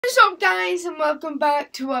What is up, guys, and welcome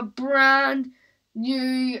back to a brand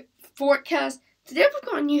new Fortcast. Today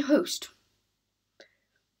we've got a new host.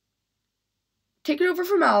 Taking over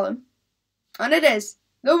from Alan. And it is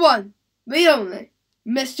the one, the only,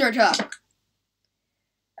 Mr. Tuck.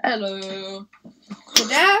 Hello.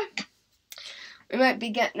 Today, we might be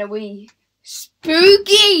getting a wee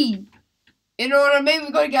spooky. You know what I mean?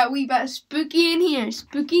 We've got to get a wee bit of spooky in here.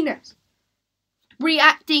 Spookiness.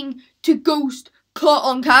 Reacting to ghost caught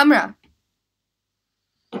on camera.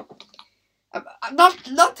 I'm not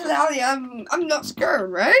to tell you, I'm not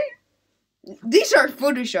scared, right? These are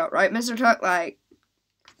Photoshop, right, Mr. Tuck? Like,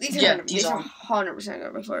 these are 100%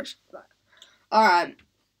 gonna be first. Alright,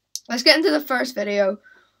 let's get into the first video.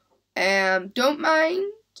 Don't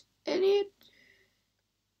mind any,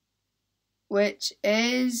 which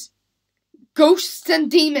is ghosts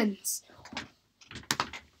and demons.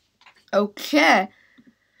 Okay.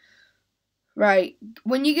 Right.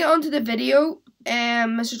 When you get onto the video,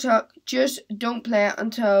 Mr. Tuck, just don't play it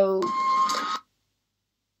until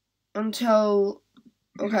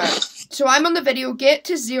okay. So I'm on the video, get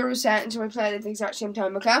to 0 seconds and we play it at the exact same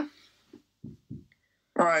time, okay?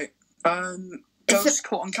 Right. Ghosts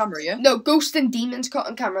caught on camera, yeah? No, ghosts and demons caught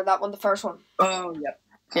on camera, that one, the first one. Oh, yeah.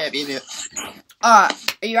 Yeah.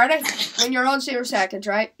 Alright, are you ready? When you're on 0 seconds,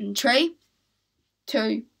 right? In 3,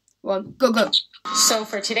 2, 1, go. So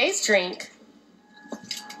for today's drink,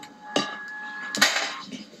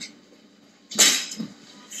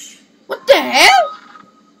 what the hell?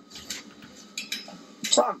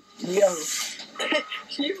 Sam, yo.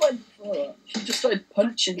 She went for it. She just started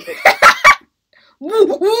punching it.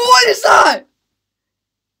 What is that?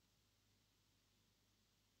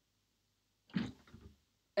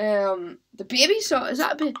 The baby saw, is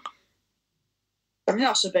that a baby? I mean,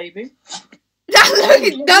 that's a baby.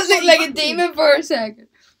 That looked like a demon for a second.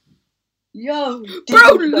 Yo.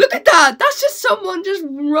 Bro, look at that. That's just someone just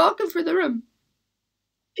rocking through the room.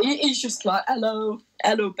 He's just like, hello,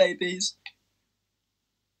 babies.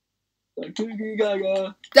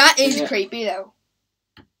 That is creepy, though.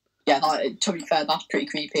 Yeah, to be fair, that's pretty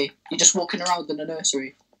creepy. You're just walking around in a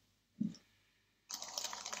nursery.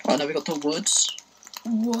 Right, now we got the woods.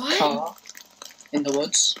 What? Car in the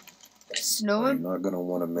woods. Snowing? You're not going to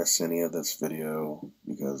want to miss any of this video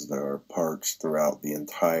because there are parts throughout the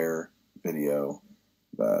entire video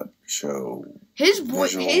that show his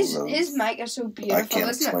voice, visuals his mic is so beautiful, I can't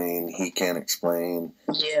isn't explain, it? he can't explain.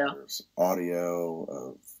 Yeah. There's audio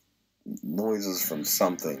of noises from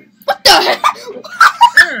something. What the heck?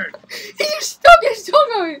 He just stuck his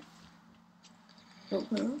tongue out.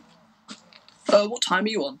 Okay. What time are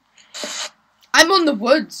you on? I'm on the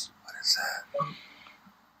woods. What is that?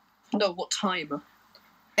 No, what time?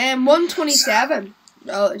 1:27.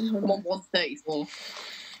 Oh, I just I'm on 1:34.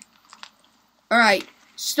 Alright,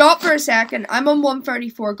 stop for a second. I'm on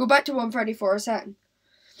 1:34. Go back to 1:34 a second.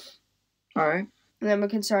 Alright. And then we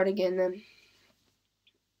can start again then.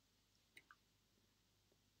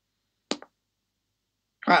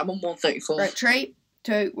 Alright, I'm on 1:34. Right, 3,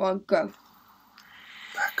 2, 1, go.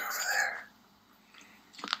 Back over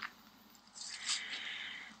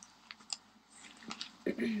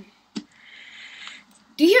there.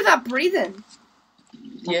 Do you hear that breathing?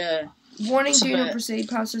 Yeah. Warning, do not proceed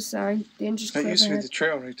past this sign. Dangerous cliff That used to be ahead. the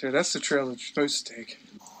trail right there. That's the trail that you're supposed to take.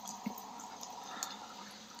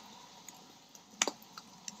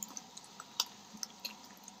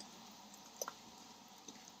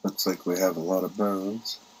 Looks like we have a lot of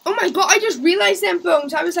bones. Oh my god, I just realised them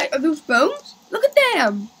bones. I was like, are those bones? Look at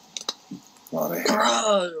them. A lot of hair.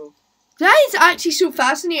 Bro. That is actually so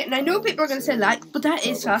fascinating. I know people are going to say like, but that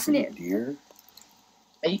is fascinating. Deer.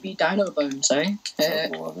 Baby dino bones, eh?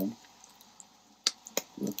 Several of them.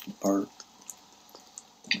 Ripped apart.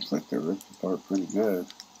 Looks like they're ripped apart pretty good.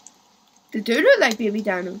 They do look like baby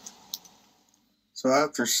dinos. So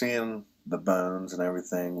after seeing the bones and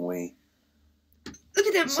everything, we Look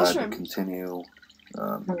at them decided to mushrooms. continue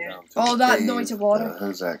down to All the that cave, noise of water.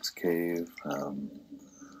 Hozak's cave.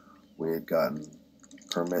 We had gotten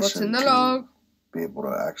permission What's in the to log? be able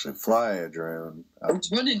to actually fly a drone.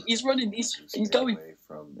 He's running, he's going. Away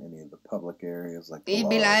from any of the public areas like the He'd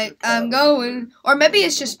be lodge like, or I'm cabin going. Or maybe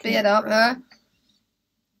it's just the sped up, huh? campground.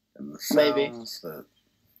 And the sounds Maybe. that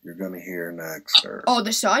you're going to hear next are Oh,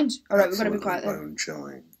 the sounds. Alright, we're going to be absolutely quiet then.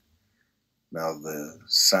 bone-chilling. Now the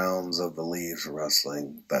sounds of the leaves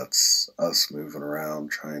rustling, that's us moving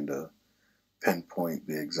around trying to pinpoint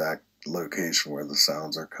the exact location where the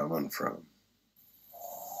sounds are coming from.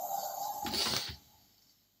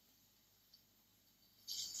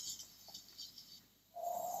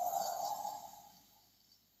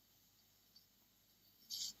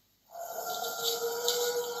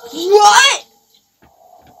 What?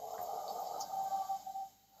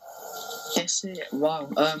 Is it? Wow.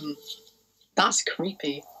 That's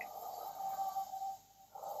creepy.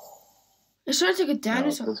 It's trying to take it down Now, or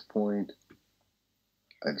at something. this point,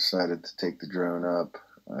 I decided to take the drone up.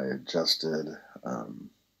 I adjusted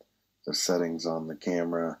the settings on the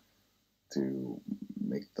camera to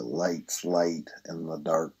make the lights light and the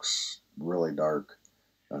darks really dark,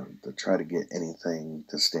 to try to get anything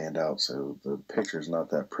to stand out. So the picture's not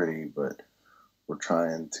that pretty, but we're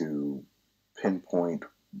trying to pinpoint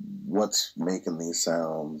what's making these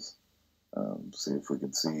sounds, see if we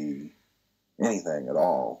could see anything at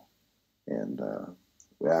all. And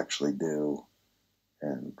we actually do,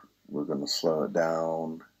 and we're going to slow it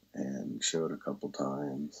down and show it a couple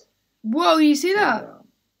times. Whoa, you see that? And,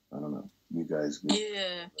 I don't know. You guys.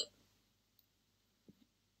 Yeah.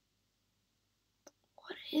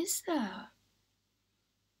 What is that?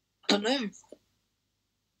 I don't know.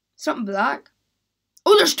 Something black.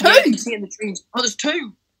 Oh, there's two! Yeah, you can see in the trees. Oh, there's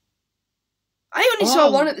two! I only saw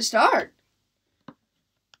one at the start.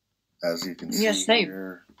 As you can see same.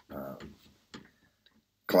 here,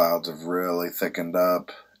 clouds have really thickened up,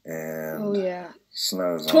 and Oh, yeah.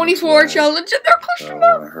 snow's on 24 its way. challenge in their So question I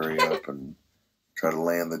mark. want to hurry up and try to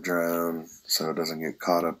land the drone so it doesn't get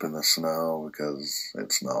caught up in the snow because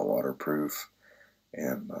it's not waterproof.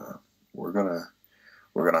 And we're gonna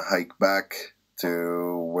hike back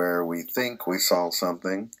to where we think we saw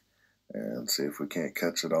something and see if we can't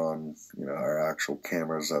catch it on our actual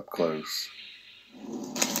cameras up close.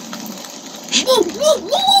 Whoa, whoa,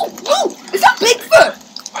 whoa, whoa! Is that Bigfoot?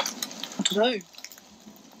 I don't know. It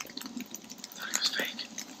was fake.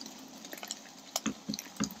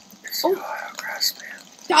 It's Oh. the Ohio grass man.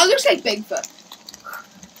 That looks like Bigfoot.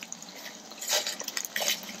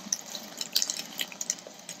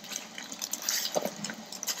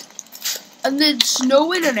 And then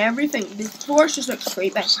snowing and everything. The forest just looks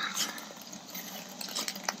creepy.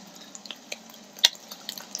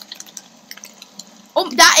 Oh,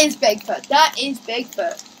 that is Bigfoot. That is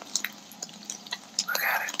Bigfoot. Look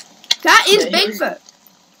at it. That is Yeah, Bigfoot.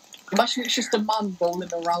 Imagine it's just a man rolling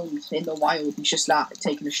around in the wild. He's just like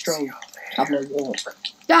taking a stroll, having a walk.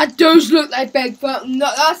 That does look like Bigfoot. No,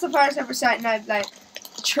 that's the first I've ever seen, and I've like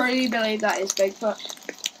truly believe that is Bigfoot.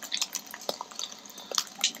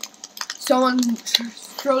 Someone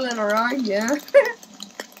strolling around, yeah.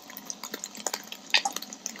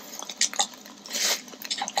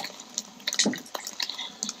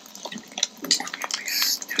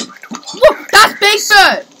 Whoa, that's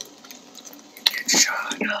Bigfoot! Get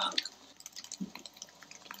shot.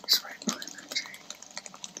 He's right behind that tree.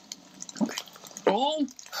 Oh!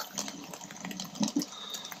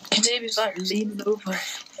 David's like leaning over.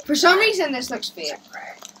 For some reason, this looks fake.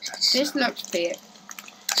 This looks fake.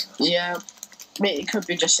 Yeah. Mate, it could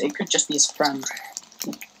just be his friend.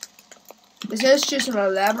 This is just an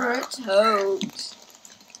elaborate hoax.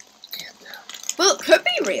 Well, it could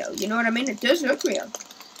be real, you know what I mean? It does look real.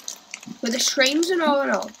 With the screams and all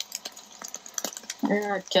and all.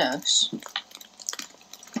 Yeah, I guess.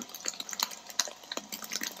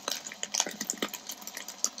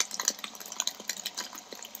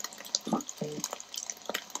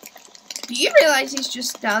 Do you realise he's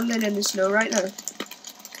just standing in the snow right now?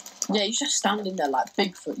 Yeah, he's just standing there like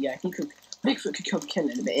Bigfoot. Yeah, Bigfoot could come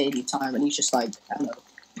killing him at any time, and he's just like, I don't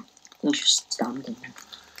know. He's just standing there.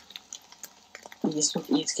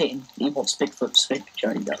 He wants Bigfoot's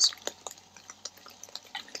picture, he does.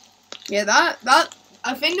 Yeah, that,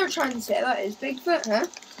 I think they're trying to say that is Bigfoot, huh?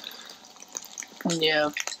 Yeah.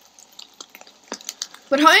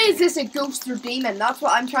 But how is this a ghost or demon? That's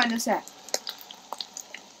what I'm trying to say.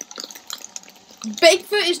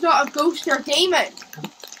 Bigfoot is not a ghost or demon.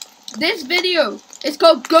 This video is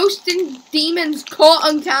called Ghosts and Demons Caught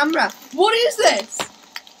on Camera. What is this?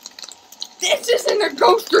 This isn't a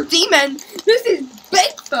ghost or demon. This is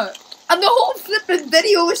Bigfoot. And the whole flipping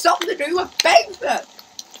video is something to do with Bigfoot.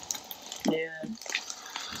 Yeah.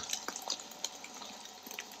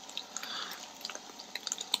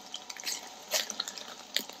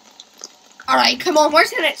 Alright, come on, where's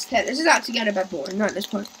the next clip? This is actually getting a bit boring, not at this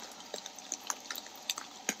point.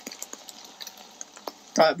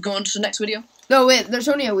 Right, we're going to the next video. No, wait, there's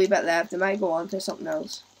only a wee bit left. I might go on to something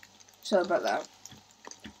else. So about that.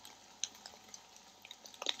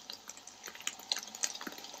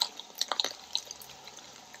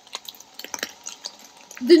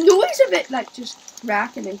 The noise of it, like, just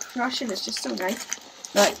cracking and crushing is just so nice.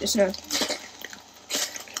 Right, just now.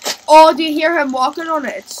 Oh, do you hear him walking on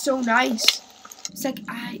it? It's so nice. It's like,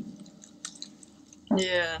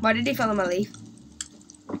 Yeah. Why did he fall on my leaf?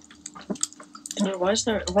 No, why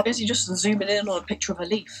is he just zooming in on a picture of a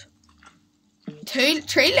leaf? 2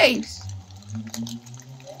 tree leaves.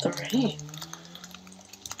 3.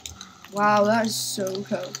 Wow, that is so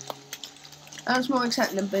cool. That's more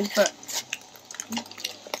exciting than Bigfoot.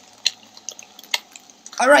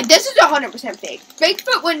 Alright, this is 100% fake.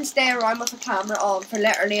 Bigfoot wouldn't stay around with a camera on for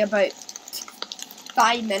literally about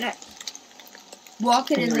 5 minutes.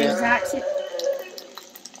 Walking in the exact same...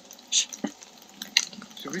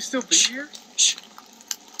 Should we still be here?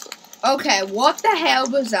 Okay, what the hell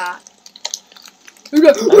was that?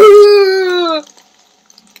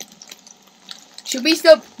 Should we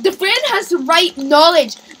still... The friend has the right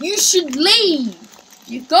knowledge. You should leave.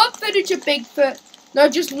 You've got footage of Bigfoot. No,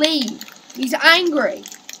 just leave. He's angry.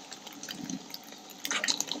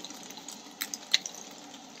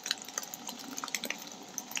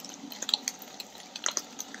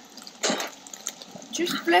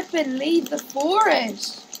 Just flip and leave the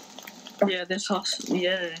forest. Yeah, this house.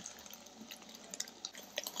 Yeah.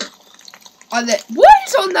 What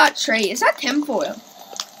is on that tree? Is that tinfoil?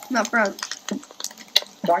 Not brown.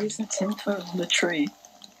 Why is there tinfoil on the tree?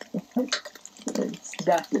 It's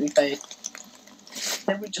definitely fake.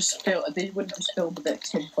 They wouldn't just film a bit of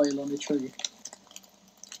tinfoil on the tree.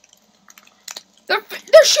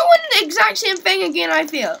 They're showing the exact same thing again, I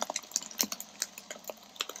feel.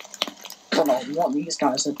 I don't know what these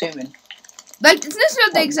guys are doing. Like, this is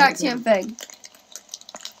not the exact same thing.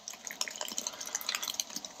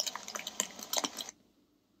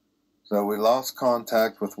 So we lost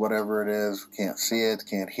contact with whatever it is. We can't see it,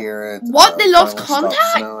 can't hear it. What? They lost Finally stopped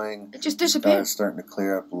contact? snowing. It just disappeared. It's starting to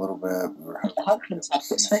clear up a little bit. We were hoping to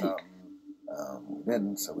see something. We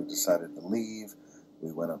didn't, so we decided to leave.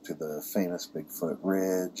 We went up to the famous Bigfoot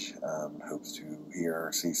Ridge, hopes to hear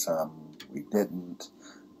or see some. We didn't.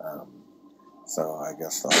 So I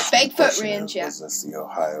guess the Bigfoot Ridge, yeah. Was this the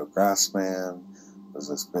Ohio Grassman? Was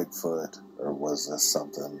this Bigfoot? Or was this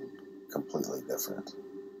something completely different?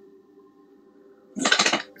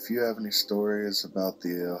 If you have any stories about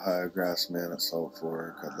the Ohio Grassman at Salt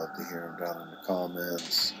Fork, I'd love to hear them down in the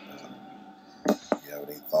comments. If you have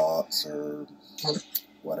any thoughts or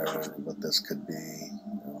whatever what this could be,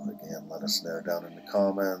 again, let us know down in the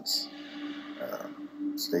comments.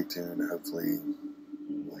 Stay tuned. Hopefully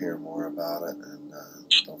we'll hear more about it, and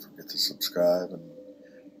don't forget to subscribe and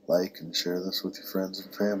like and share this with your friends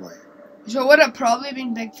and family. So would it probably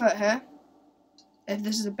been Bigfoot here? If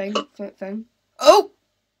this is a Bigfoot thing. Oh!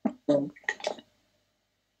 Bro,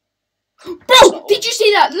 did you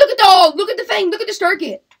see that? Look at the dog! Look at the thing! Look at the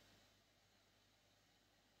Stargate!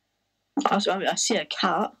 I see a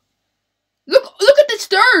cat. Look at the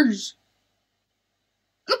stairs!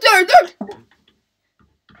 Look there, look!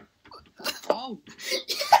 Oh!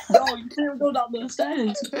 No, you can't go down the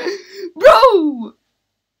stairs. Bro!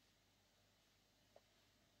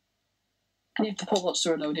 I need to pull that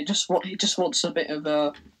story load. He just wants a bit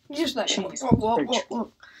of Just like, cheese.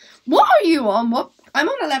 What are you on? What? I'm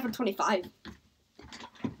on 11:25.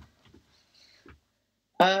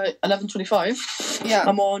 11:25. Yeah.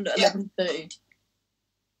 I'm on 11:30.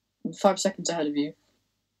 I'm 5 seconds ahead of you.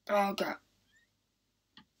 Oh god.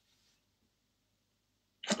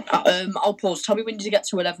 I'll pause. Tell me when did you get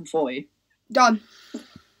to 11:40? Done.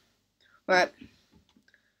 Right.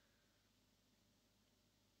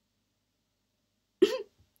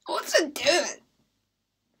 What's it doing?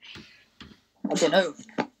 I don't know.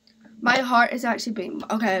 My heart is actually beating.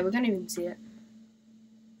 Okay, we can't even see it.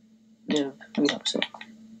 Yeah, I hope so.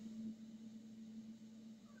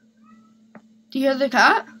 Do you hear the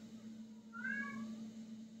cat?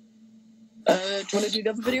 Do you want to do the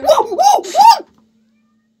other video? Whoa, whoa, whoa!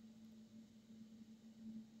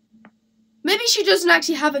 Maybe she doesn't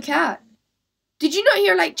actually have a cat. Did you not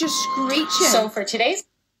hear, like, just screeching? So for today's...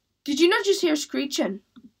 Did you not just hear screeching?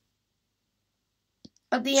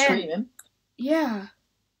 At the end? Screaming? Yeah.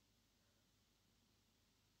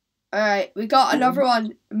 Alright, we got another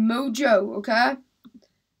one. Mojo, okay?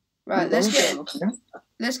 Right, let's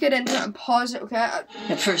get into it and pause it, okay?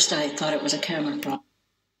 At first I thought it was a camera prop.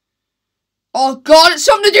 Oh god, it's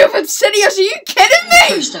something to do with Insidious, are you kidding me? At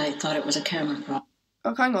first I thought it was a camera prop.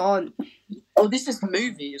 Oh, hang on. Oh, this is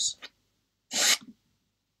movies.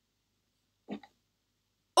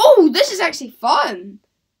 Oh, this is actually fun.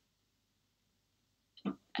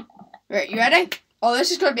 Right, you ready? Oh,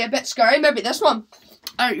 this is going to be a bit scary. Maybe this one.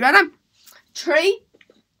 Alright, you ready? 3,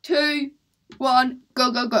 2, 1,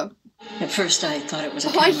 go, go, go. At first I thought it was a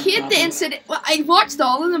Oh, camera I hate prop. the incident. Well, I watched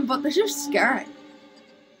all of them, but they're just scary.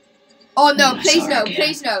 Oh no, please no,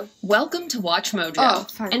 please no. Welcome to Watch Mojo. Oh,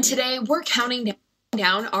 fine. And today we're counting down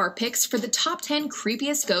Down our picks for the top 10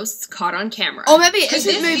 creepiest ghosts caught on camera. Oh, maybe it Could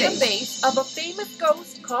isn't this be moving. the base of a famous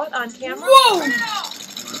ghost caught on camera? Whoa!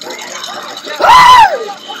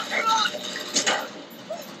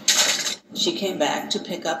 She came back to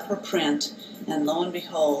pick up her print, and lo and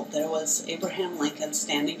behold, there was Abraham Lincoln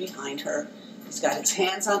standing behind her. He's got his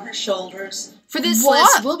hands on her shoulders. For this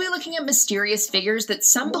list, we'll be looking at mysterious figures that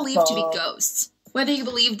some believe to be ghosts. Whether you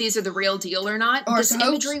believe these are the real deal or not, this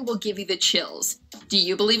imagery will give you the chills. Do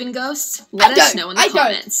you believe in ghosts? Let us know in the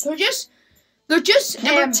comments. They're just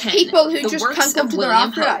Number 10, people who the just works can't come of to their William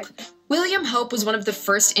afterlife. Hope. William Hope was one of the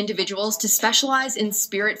first individuals to specialize in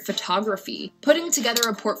spirit photography, putting together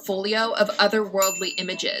a portfolio of otherworldly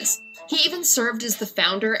images. He even served as the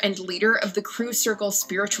founder and leader of the Crew Circle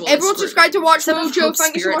Spiritualist Everyone group. subscribe to watch Some of Mojo. Hope's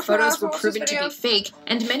Thank you so spirit much for photos were watching proven this to video. be fake,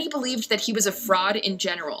 and many believed that he was a fraud in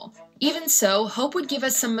general. Even so, Hope would give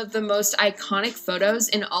us some of the most iconic photos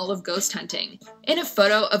in all of ghost hunting. In a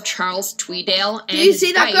photo of Charles Tweedale and his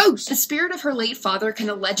wife, the spirit of her late father can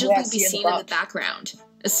allegedly be seen in the background.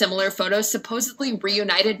 A similar photo supposedly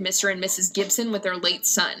reunited Mr. and Mrs. Gibson with their late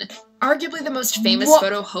son. Arguably the most famous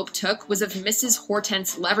photo Hope took was of Mrs.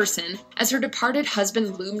 Hortense Leverson as her departed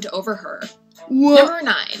husband loomed over her. Number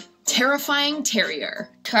 9. Terrifying terrier.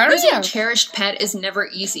 Losing a cherished pet is never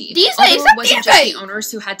easy. Although it wasn't just the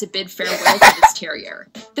owners who had to bid farewell to this terrier.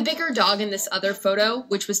 The bigger dog in this other photo,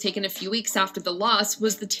 which was taken a few weeks after the loss,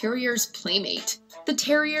 was the terrier's playmate. The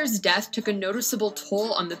terrier's death took a noticeable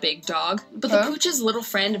toll on the big dog, but the pooch's little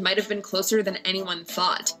friend might have been closer than anyone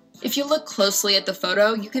thought. If you look closely at the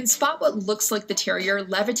photo, you can spot what looks like the terrier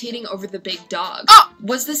levitating over the big dog.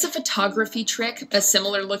 Was this a photography trick, a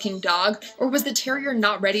similar looking dog, or was the terrier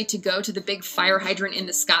not ready to go to the big fire hydrant in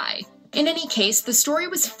the sky? In any case, the story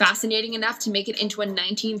was fascinating enough to make it into a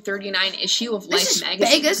 1939 issue of Life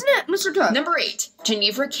magazine. Big, isn't it, Mr. Tuck? Number 8.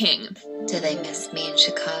 Geneva King. Do they miss me in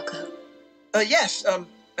Chicago? Yes,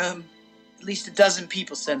 at least a dozen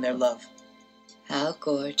people send their love. How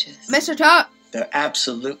gorgeous. Mr. Tuck. They're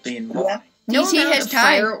absolutely in mourning. No amount of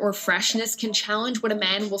fire or freshness can challenge what a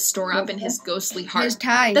man will store up in his ghostly heart.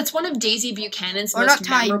 That's one of Daisy Buchanan's most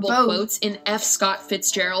memorable quotes in F. Scott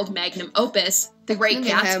Fitzgerald magnum opus, The Great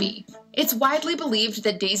Gatsby. It's widely believed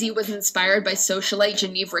that Daisy was inspired by socialite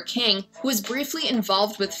Geneva King, who was briefly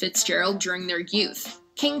involved with Fitzgerald during their youth.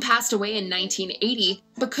 King passed away in 1980,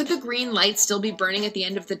 but could the green light still be burning at the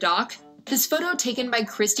end of the dock? This photo taken by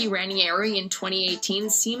Christy Ranieri in 2018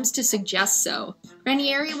 seems to suggest so.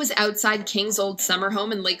 Ranieri was outside King's old summer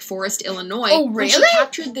home in Lake Forest, Illinois, when she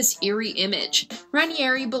captured this eerie image.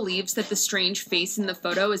 Ranieri believes that the strange face in the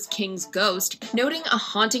photo is King's ghost, noting a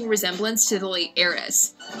haunting resemblance to the late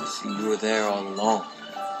heiress. I see you were there all along.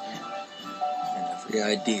 And every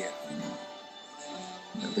idea,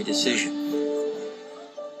 every decision.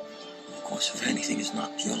 Of course, if anything is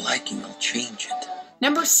not to your liking, I'll change it.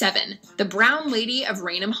 Number 7. The Brown Lady of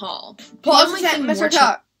Raynham Hall. Pause a second, Mr.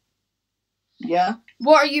 Tuck. Yeah?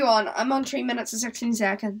 What are you on? I'm on 3 minutes and 16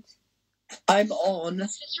 seconds. I'm on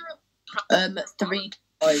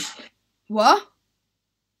 3:25. What?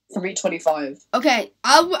 3:25. Okay,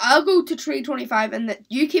 I'll go to 3:25 and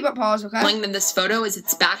you keep it paused, okay? Telling them this photo is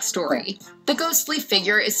its backstory. The ghostly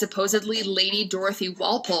figure is supposedly Lady Dorothy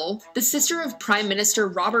Walpole, the sister of Prime Minister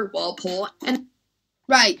Robert Walpole, and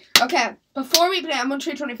right, okay, before we play, I'm on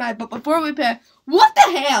 3:25, but before we play, what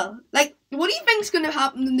the hell? Like, what do you think's gonna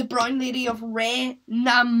happen in the Brown Lady of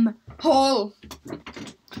Raynham Hall?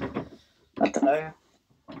 I don't know.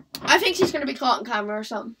 I think she's gonna be caught on camera or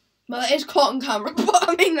something. Well, it is caught on camera, but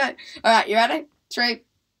I mean, like, alright, you ready? 3,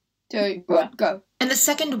 2, 1, go. And the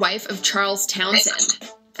second wife of Charles Townshend.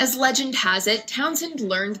 As legend has it, Townshend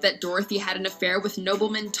learned that Dorothy had an affair with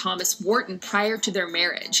nobleman Thomas Wharton prior to their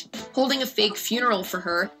marriage. Holding a fake funeral for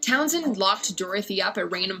her, Townshend locked Dorothy up at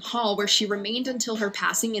Raynham Hall, where she remained until her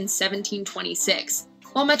passing in 1726.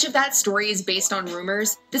 While much of that story is based on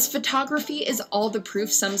rumors, this photography is all the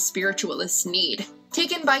proof some spiritualists need.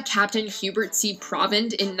 Taken by Captain Hubert C.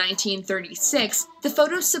 Provand in 1936, the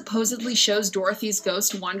photo supposedly shows Dorothy's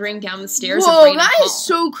ghost wandering down the stairs of Raynham Hall. That is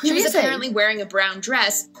so crazy. She was apparently wearing a brown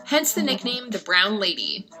dress, hence the nickname the Brown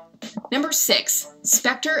Lady. Number 6.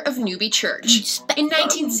 Spectre of Newby Church. In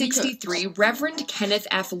 1963, Reverend Kenneth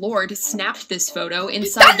F. Lord snapped this photo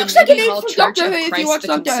inside the Newby Hall Church of Christ the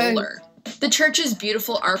Consoler. The church's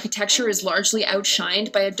beautiful architecture is largely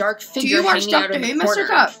outshined by a dark figure hanging out in the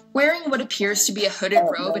corner. Wearing what appears to be a hooded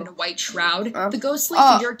robe and a white shroud, the ghostly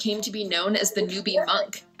figure came to be known as the Newby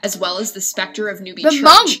Monk, as well as the specter of Newby The Church.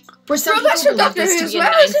 monk! Where some Bro, that's people a believe Doctor this Who to be a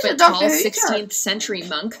as well. This is a 9-foot-tall Doctor Who 16th century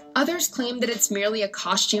monk, others claim that it's merely a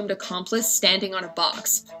costumed accomplice standing on a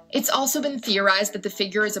box. It's also been theorized that the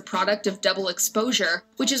figure is a product of double exposure,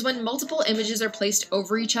 which is when multiple images are placed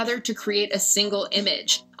over each other to create a single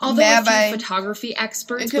image, although a few photography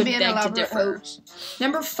experts would beg to differ.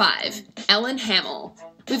 Number 5. Ellen Hamill.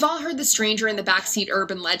 We've all heard the stranger in the backseat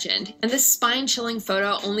urban legend, and this spine-chilling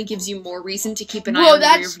photo only gives you more reason to keep an eye on the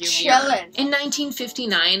rearview mirror. In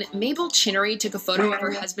 1959, Mabel Chinnery took a photo of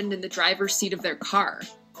her husband in the driver's seat of their car.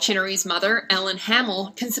 Chinnery's mother, Ellen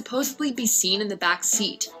Hamill, can supposedly be seen in the back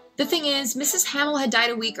seat. The thing is, Mrs. Hamill had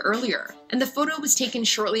died a week earlier, and the photo was taken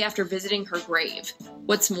shortly after visiting her grave.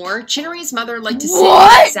 What's more, Chinnery's mother liked to sit in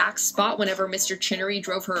the exact spot whenever Mr. Chinnery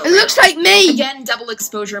drove her around. It looks like me! Again, double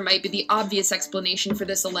exposure might be the obvious explanation for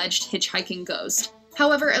this alleged hitchhiking ghost.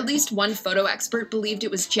 However, at least one photo expert believed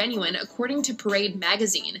it was genuine, according to Parade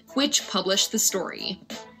magazine, which published the story.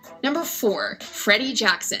 Number 4. Freddie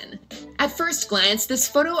Jackson. At first glance, this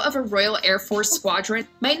photo of a Royal Air Force squadron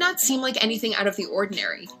might not seem like anything out of the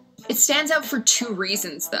ordinary. It stands out for 2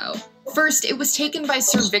 reasons, though. First, it was taken by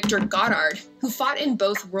Sir Victor Goddard, who fought in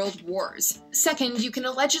both World Wars. Second, you can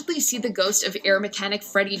allegedly see the ghost of air mechanic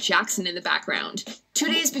Freddie Jackson in the background. 2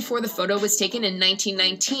 days before the photo was taken in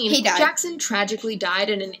 1919, Jackson tragically died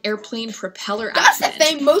in an airplane propeller accident.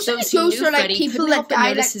 That's the thing, most of these ghosts are like Freddie people couldn't help that but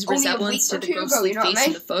died notice like his only a resemblance week to or the 2 ago, ghostly you know what I face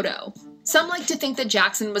in mean? the photo. Some like to think that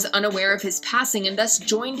Jackson was unaware of his passing and thus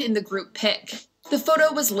joined in the group pic. The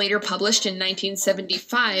photo was later published in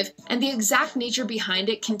 1975, and the exact nature behind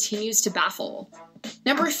it continues to baffle.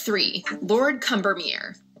 Number 3. Lord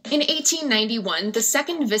Combermere. In 1891, the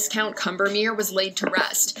 2nd Viscount Combermere was laid to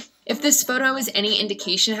rest. If this photo is any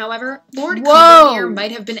indication, however, Lord Combermere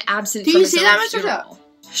might have been absent from his own funeral.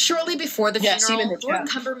 Shortly before the funeral, Lord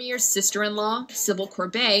Combermere's sister-in-law, Sybil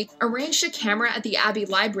Corbet, arranged a camera at the Abbey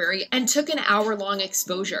Library and took an hour-long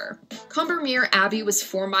exposure. Combermere Abbey was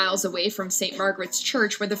 4 miles away from St. Margaret's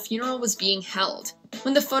Church where the funeral was being held.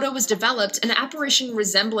 When the photo was developed, an apparition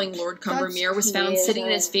resembling Lord Combermere was found sitting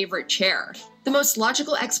in his favorite chair. The most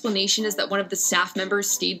logical explanation is that one of the staff members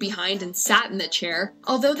stayed behind and sat in the chair,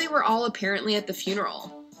 although they were all apparently at the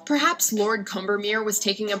funeral. Perhaps Lord Combermere was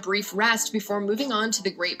taking a brief rest before moving on to the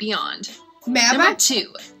great beyond. Number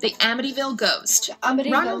 2. The Amityville Ghost.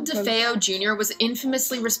 Ronald DeFeo Jr. was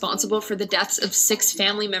infamously responsible for the deaths of 6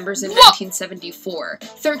 family members in 1974.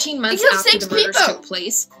 13 months after the murders took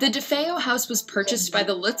place, the DeFeo house was purchased by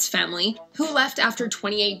the Lutz family, who left after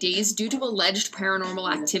 28 days due to alleged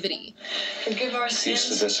paranormal activity. Forgive our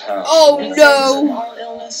sins. Oh no! All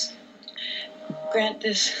illness. Grant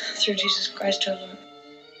this through Jesus Christ our Lord.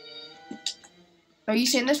 Are you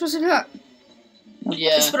saying this was a hook?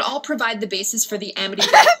 Yeah. This would all provide the basis for the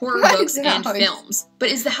Amityville horror books and films. But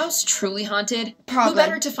is the house truly haunted? Who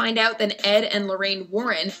better to find out than Ed and Lorraine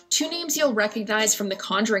Warren, 2 names you'll recognize from the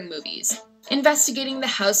Conjuring movies. Investigating the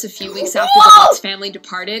house a few weeks after the Lutz family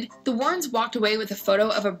departed, the Warrens walked away with a photo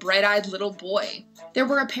of a bright-eyed little boy. There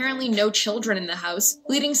were apparently no children in the house,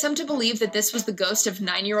 leading some to believe that this was the ghost of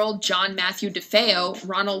 9-year-old John Matthew DeFeo,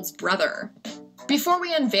 Ronald's brother. Before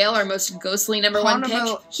we unveil our most ghostly number 1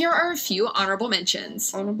 pick, here are a few honorable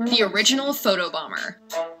mentions. The original photobomber.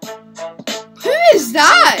 Who is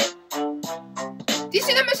that? Do you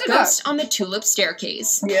see that, Mr. Ghost on the Tulip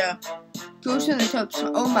Staircase. Yeah. Ghost on the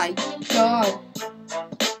Tulip. Oh my god.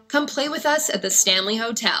 Come play with us at the Stanley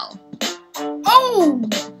Hotel. Oh!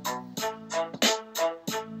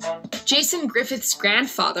 Jason Griffith's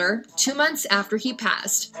grandfather, 2 months after he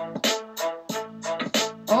passed.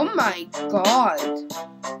 Oh my god.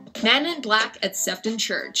 Man in Black at Sefton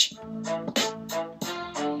Church.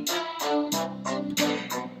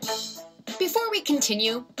 Before we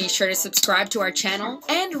continue, be sure to subscribe to our channel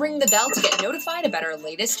and ring the bell to get notified about our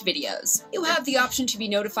latest videos. You have the option to be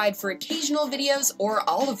notified for occasional videos or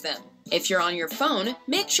all of them. If you're on your phone,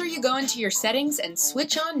 make sure you go into your settings and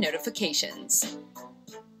switch on notifications.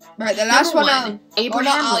 Right, the last one,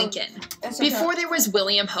 Abraham Lincoln. Before there was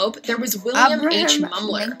William Hope, there was William H.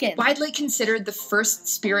 Mumler, widely considered the first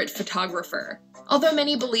spirit photographer. Although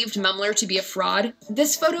many believed Mumler to be a fraud,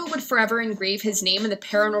 this photo would forever engrave his name in the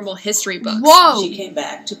paranormal history books. Whoa! She came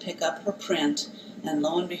back to pick up her print, and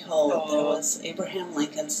lo and behold, there was Abraham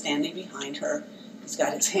Lincoln standing behind her. He's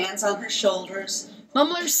got his hands on her shoulders,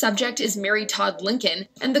 Mumler's subject is Mary Todd Lincoln,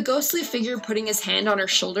 and the ghostly figure putting his hand on her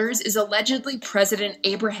shoulders is allegedly President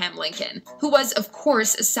Abraham Lincoln, who was, of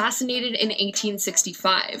course, assassinated in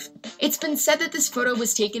 1865. It's been said that this photo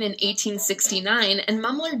was taken in 1869, and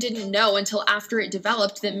Mumler didn't know until after it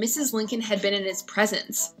developed that Mrs. Lincoln had been in his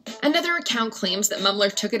presence. Another account claims that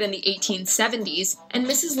Mumler took it in the 1870s, and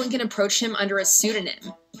Mrs. Lincoln approached him under a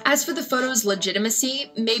pseudonym. As for the photo's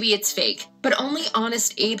legitimacy, maybe it's fake, but only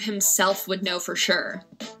honest Abe himself would know for sure.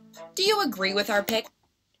 Do you agree with our pick?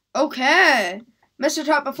 Okay. Mr.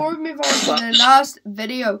 Top, before we move on to the last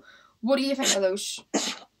video, what do you think of those?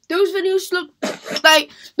 Those videos look like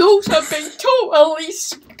those have been totally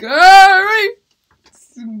scary.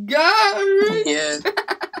 Scary. Yeah.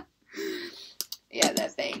 Yeah,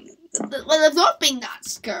 they've been. Well, they've not been that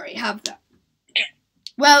scary, have they?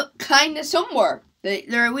 Well, kind of somewhere.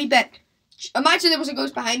 They're a wee bit. Imagine there was a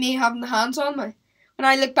ghost behind me having the hands on me when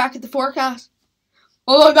I look back at the forecast.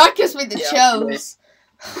 Oh, that gives me the chills.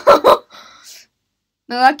 No,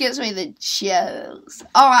 that gives me the chills.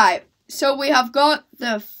 Alright, so we have got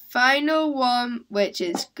the final one, which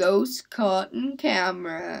is Ghost Caught on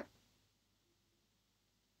Camera.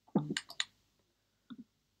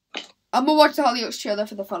 I'm gonna watch the Hollyoaks trailer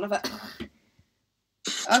for the fun of it.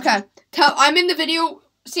 Okay, I'm in the video.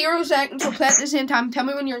 0 seconds, we'll play at the same time. Tell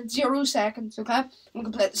me when you're at 0 seconds, okay? I'm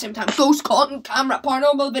gonna play at the same time. Ghost Caught on Camera,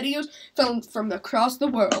 paranormal videos filmed from across the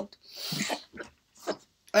world.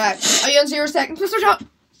 Alright, are you on 0 seconds, Mr. Top?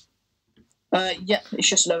 Yeah, it's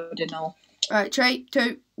just loaded now. Alright, 3,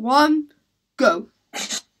 2, 1, go. Look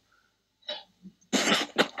at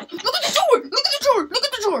the door! Look at the door! Look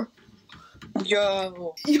at the door!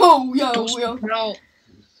 Yo. Yo. No.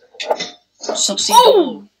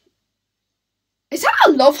 Oh! Is that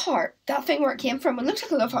a love heart? That thing where it came from? It looks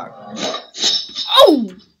like a love heart.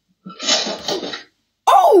 Oh!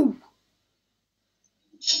 Oh!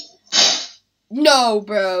 No,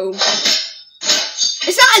 bro. Is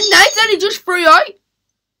that a knife that he just threw out?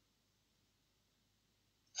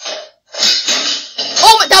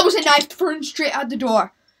 Oh, that was a knife thrown straight out the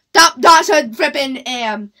door. That's a flipping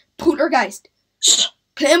poltergeist.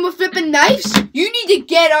 Playing with flipping knives? You need to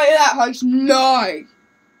get out of that house now.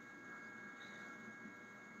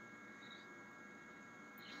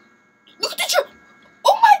 Look at the tree!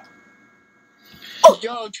 Oh my! Oh!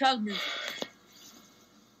 Yo, child me.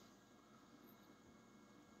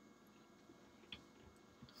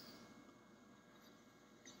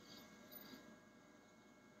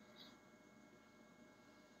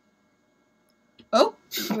 Oh,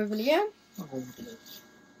 moving again.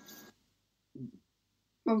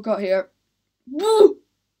 What we got here? Woo!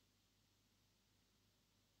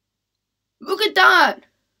 Look at that!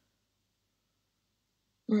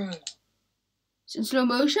 It's in slow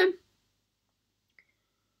motion.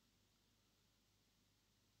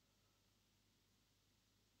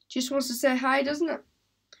 Just wants to say hi, doesn't it?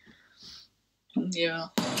 Yeah.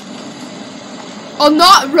 Oh,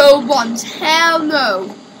 not road ones. Hell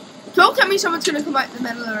no. Don't tell me someone's gonna come out in the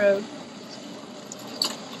middle of the road.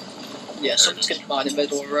 Yeah, someone's gonna come out in the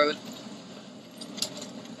middle of the road.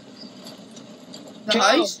 The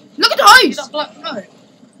house? Look at the house! That black road.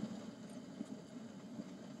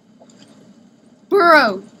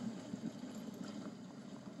 Bro.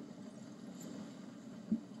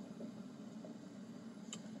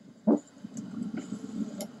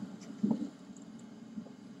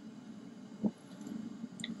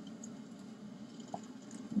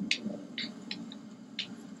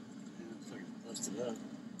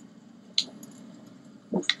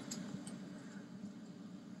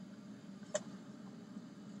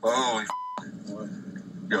 Holy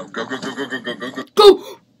Go.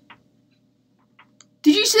 Go!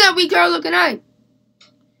 Did you see that wee girl looking out?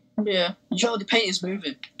 Yeah. Yo, the paint is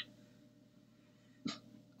moving.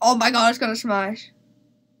 Oh my god, it's gonna smash.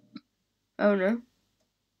 Oh no.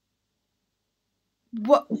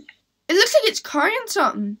 What? It looks like it's carrying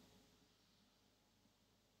something.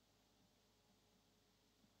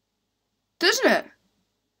 Doesn't it?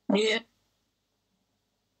 Yeah.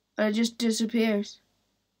 And it just disappears.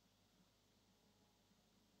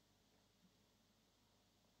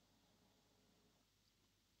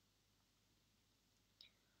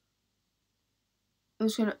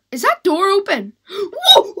 Is that door open?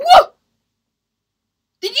 Whoa! Whoa!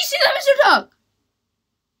 Did you see that, Mr. Tuck?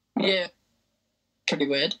 Yeah. Pretty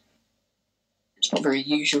weird. It's not very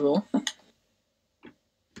usual.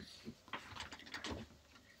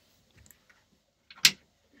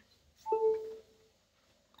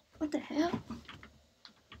 What the hell?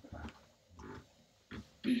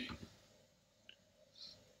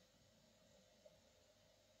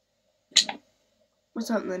 What's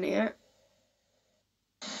happening here?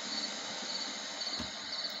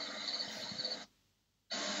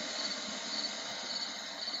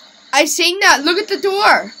 I seen that. Look at the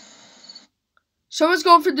door. Someone's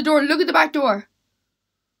going for the door. Look at the back door.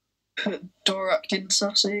 Door acting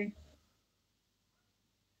sassy.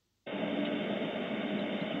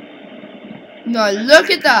 No, look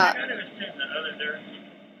at that.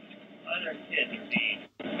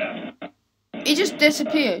 He just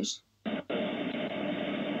disappears.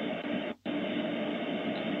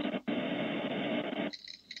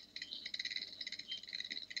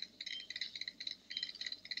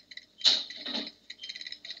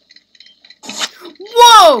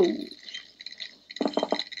 Whoa!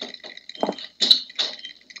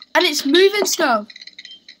 And it's moving stuff.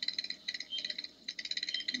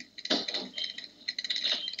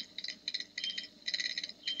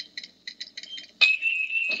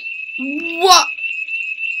 What?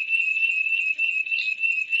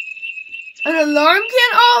 An alarm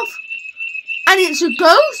went off? And it's a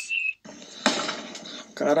ghost?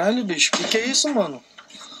 Caralho, bicho, que é isso, mano?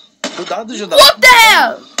 Cuidado, Judá. What the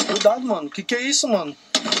hell? Cuidado, mano. Que é isso, mano?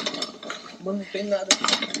 Mano, não tem nada.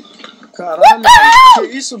 Caralho, mano. Que é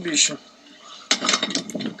isso, bicho?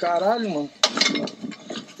 Caralho, mano.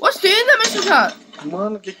 What's doing that, Mr. Cat?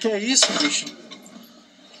 Mano, que é isso, bicho?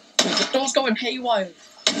 The door's going haywire.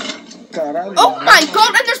 Caralho. Oh my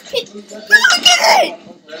god, and there's people. Look at it!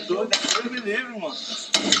 Deus me livre, mano.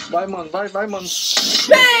 Vai, mano, vai, mano.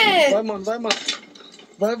 Shit! Vai, mano.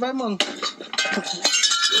 Vai, mano.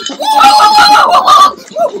 Whoa!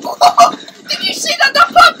 Did you see that? The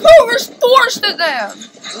platformers forced it there.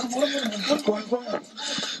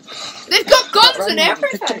 They've got guns and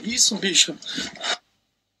everything. Que é isso, bicho?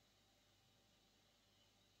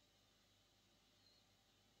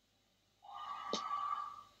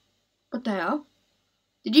 What the hell?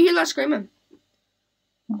 Did you hear that screaming?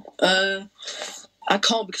 I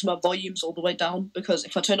can't because my volume's all the way down, because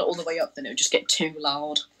if I turn it all the way up then it would just get too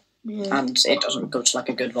loud. Yeah. And it doesn't go to like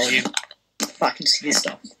a good volume. But I can see this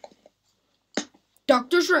stuff.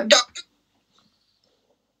 Doctor's room.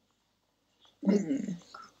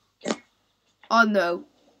 Oh no.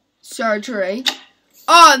 Surgery.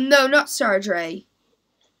 Oh no, not surgery.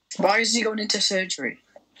 Why is he going into surgery?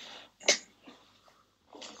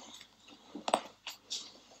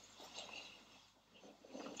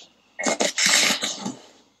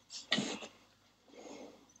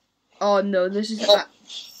 Oh no, this is what?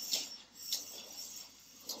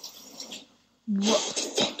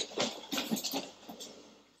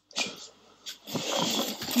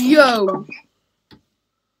 Yo.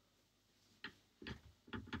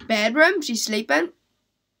 Bedroom? She's sleeping?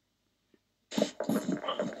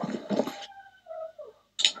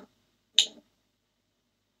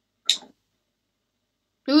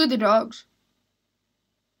 Look at the dogs.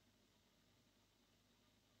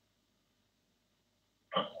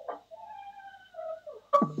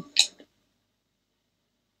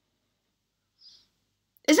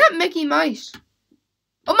 Is that Mickey Mouse?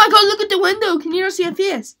 Oh my god, look at the window. Can you not see a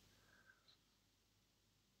face?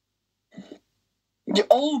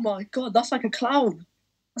 Oh my god, that's like a clown.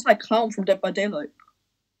 That's like a clown from Dead by Daylight.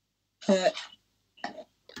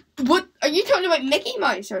 What? Are you talking about Mickey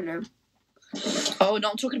Mouse or no? Oh no,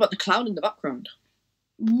 I'm talking about the clown in the background.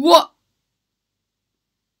 What?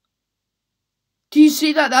 Do you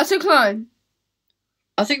see that? That's a clown.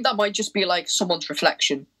 I think that might just be like someone's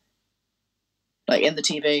reflection. Like in the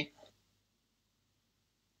TV.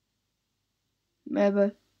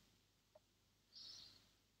 Maybe.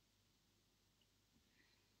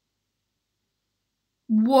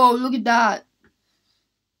 Whoa, look at that.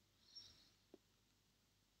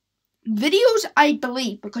 Videos, I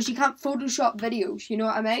believe, because you can't Photoshop videos, you know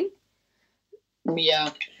what I mean? Yeah.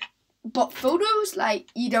 But photos, like,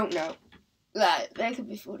 you don't know. Like, they could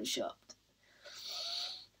be Photoshopped.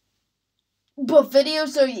 But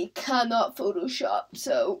videos, though, you cannot Photoshop,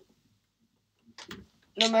 so...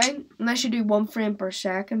 You know what I mean? Unless you do 1 frame per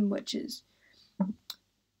second, which is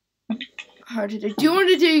hard to do. Do you want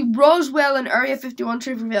to do Roswell and Area 51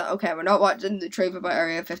 truth reveal? Okay, we're not watching the truth about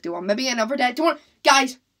Area 51. Maybe another day. Do you want...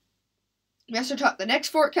 Guys, Mr. Tuck, the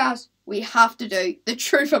next Fortcast, we have to do the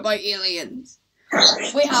truth about aliens.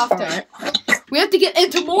 We have to. Right. We have to get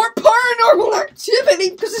into more paranormal activity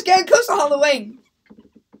because it's getting close to Halloween.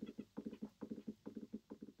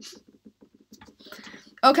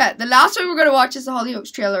 Okay, the last one we're going to watch is the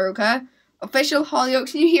Hollyoaks trailer, okay? Official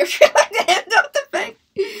Hollyoaks New Year trailer to end up the thing.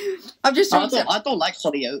 I'm just I don't like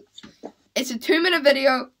Hollyoaks. It's a 2-minute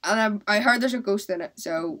video, and I heard there's a ghost in it,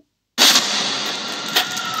 so...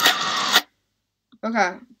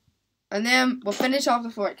 Okay. And then we'll finish off the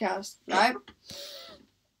Fortcast, right?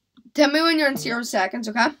 Tell me when you're in 0 seconds,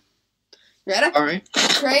 okay? Ready? Alright.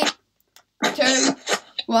 3, 2,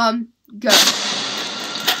 1, go.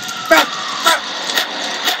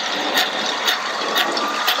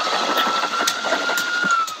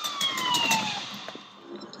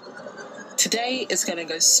 Today is going to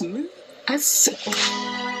go smooth as silk.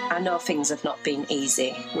 I know things have not been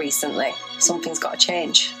easy recently. Something's got to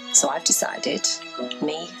change. So I've decided,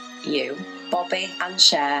 me, you, Bobby and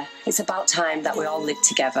Cher, it's about time that we all live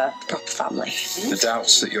together, proper family. The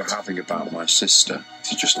doubts that you're having about my sister,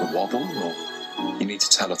 is it just a wobble, or you need to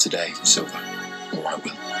tell her today, Silver? Or I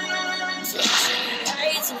will.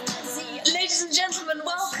 Ladies and gentlemen,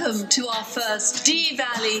 welcome to our first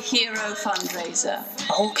D-Valley Hero fundraiser.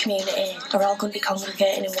 The whole community are all going to be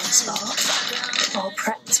congregating in one spot, all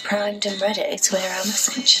prepped, primed and ready to hear our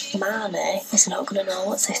message. Marnie is not going to know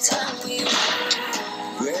what's hit her.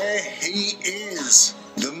 There he is,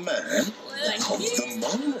 the man of the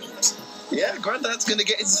moment. Yeah, Granddad's going to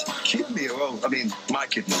get his kidney, my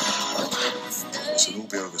kidney. This will all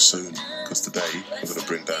be over soon, because today I'm going to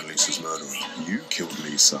bring down Lisa's murderer. You killed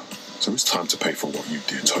Lisa, so it's time to pay for what you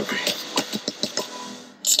did, Toby.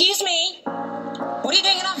 Excuse me? What are you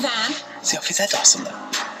doing in our van? Is he off his head or something?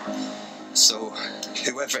 So,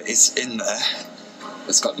 whoever is in there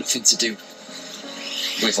has got nothing to do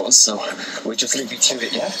with us, so we'll just leave you to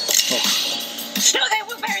it, yeah? No, they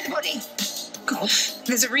will bury the body. God,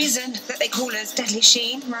 there's a reason that they call us Deadly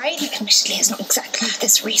Sheen, right? Admittedly, it's not exactly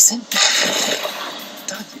this recent.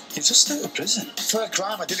 Dad, you're just out of prison. For a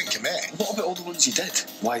crime I didn't commit. What about all the ones you did?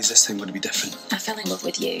 Why is this thing going to be different? I fell in love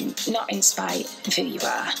with you, not in spite of who you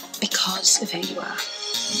are, because of who you are.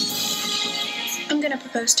 I'm going to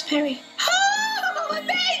propose to Perry. Oh,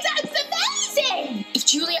 that's amazing! If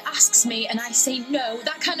Julia asks me and I say no,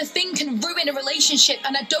 that kind of thing can ruin a relationship,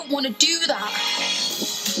 and I don't want to do that.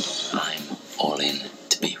 I'm all in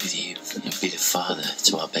to be with you and be the father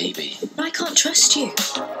to our baby. I can't trust you.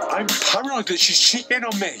 I'm paranoid that she's cheating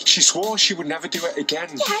on me. She swore she would never do it again.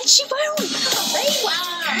 Yeah, she won't.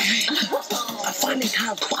 I finally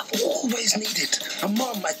have what I've always needed. A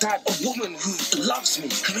mom, a dad, a woman who loves me.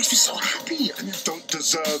 It makes me so happy. And you don't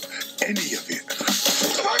deserve any of it.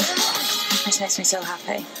 This makes me so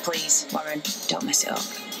happy. Please, Warren, don't mess it up.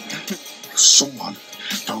 Someone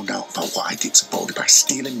found out about what I did to Baldy by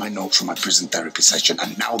stealing my notes from my prison therapy session,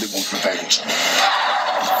 and now they want revenge. I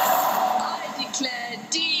declare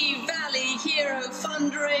D-Valley Hero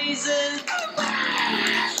fundraiser.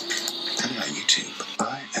 Tell me about YouTube.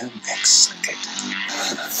 I am excited.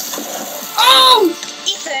 Oh!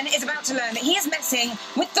 Ethan is about to learn that he is messing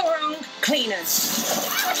with the wrong cleaners.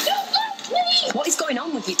 What is going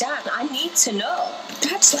on with your dad? I need to know.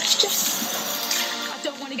 Dad's left you. I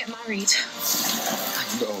don't want to get married. I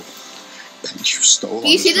know. And you stole. Do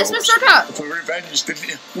you see this, Mr. Cat? For revenge, didn't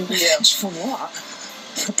you? Revenge for what?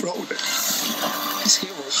 For Brody. His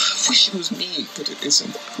hero. I wish it was me, but it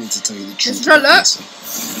isn't. I need to tell you the truth. Mr. Look. Listen,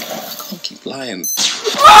 I can't keep lying.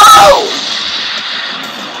 Oh!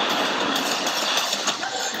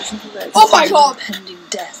 Oh my God! Pending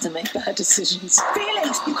death to make bad decisions.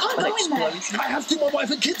 Felix, you can't go in there. I have to. My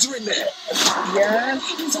wife and kids are in there. Yeah.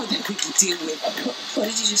 It's all that we can deal with. What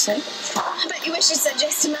did you just say? I bet you wish you said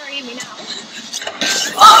yes to marrying me now.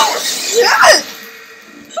 Oh shit!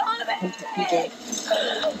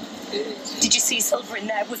 Did you see Silver in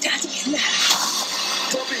there? Was Daddy in there?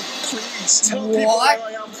 Bobby, please tell people where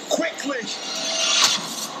I am quickly.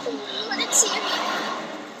 I didn't see him.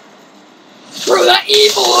 Bro, that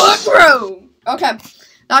evil look, bro. Okay,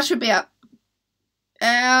 that should be it.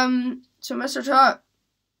 So Mr. Tuck,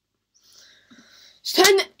 it's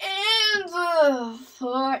time to end the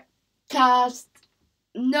Fortcast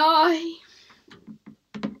now.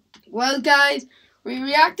 Well, guys, we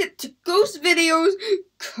reacted to ghost videos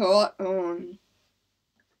caught on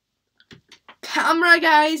camera,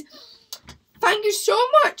 guys. Thank you so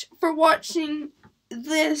much for watching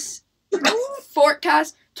this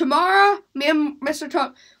Fortcast. Tomorrow, me and Mr.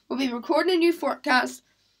 Tuck will be recording a new Fortcast,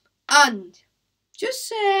 and just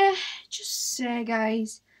say,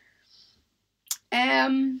 guys,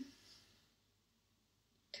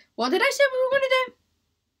 what did I say we were gonna do?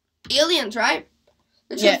 Aliens, right?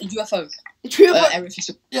 UFO. The truth about Area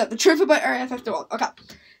 51. Yeah, the truth about Area 51. Okay.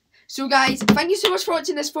 So, guys, thank you so much for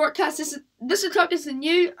watching this Fortcast. Mr. Tuck is the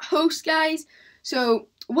new host, guys. So,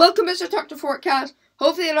 welcome, Mr. Tuck, to Fortcast.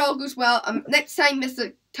 Hopefully it all goes well. Next time,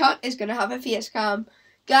 Mr. Tuck is going to have a face cam.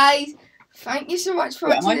 Guys, thank you so much for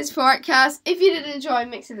watching this Fortcast. If you did enjoy,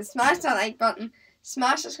 make sure to smash that like button,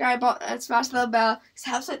 smash the subscribe button, and smash the little bell. It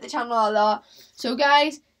helps out the channel a lot. So,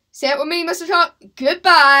 guys, say it with me, Mr. Tuck.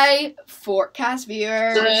 Goodbye, Fortcast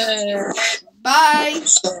viewers. Bye.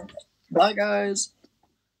 Bye, guys.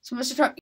 So, Mr. Tuck.